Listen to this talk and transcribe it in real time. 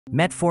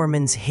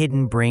Metformin's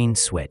hidden brain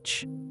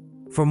switch.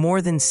 For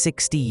more than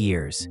 60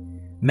 years,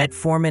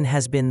 metformin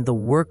has been the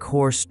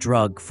workhorse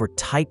drug for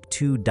type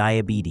 2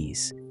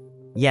 diabetes.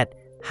 Yet,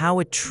 how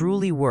it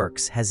truly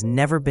works has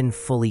never been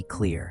fully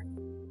clear.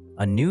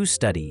 A new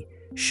study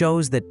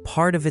shows that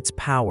part of its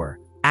power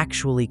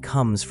actually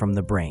comes from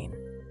the brain.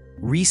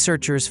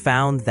 Researchers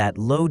found that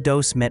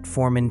low-dose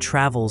metformin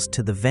travels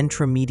to the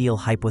ventromedial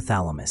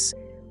hypothalamus,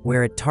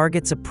 where it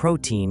targets a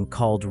protein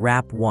called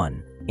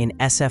RAP1 in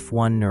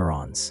SF1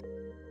 neurons.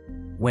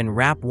 When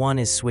RAP1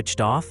 is switched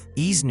off,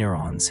 these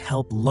neurons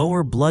help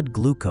lower blood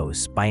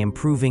glucose by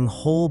improving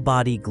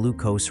whole-body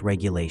glucose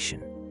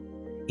regulation.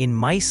 In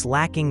mice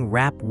lacking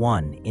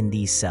RAP1 in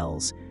these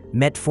cells,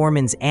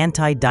 metformin's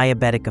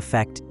anti-diabetic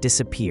effect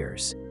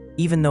disappears,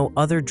 even though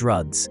other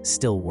drugs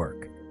still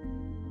work.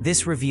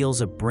 This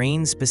reveals a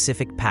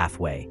brain-specific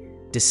pathway,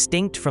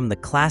 distinct from the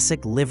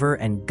classic liver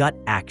and gut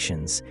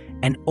actions,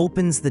 and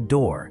opens the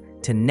door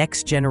to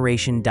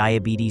next-generation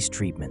diabetes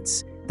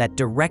treatments that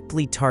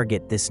directly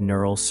target this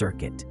neural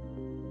circuit.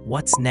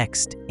 What's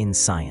next in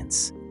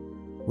science?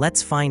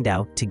 Let's find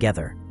out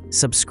together.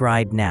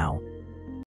 Subscribe now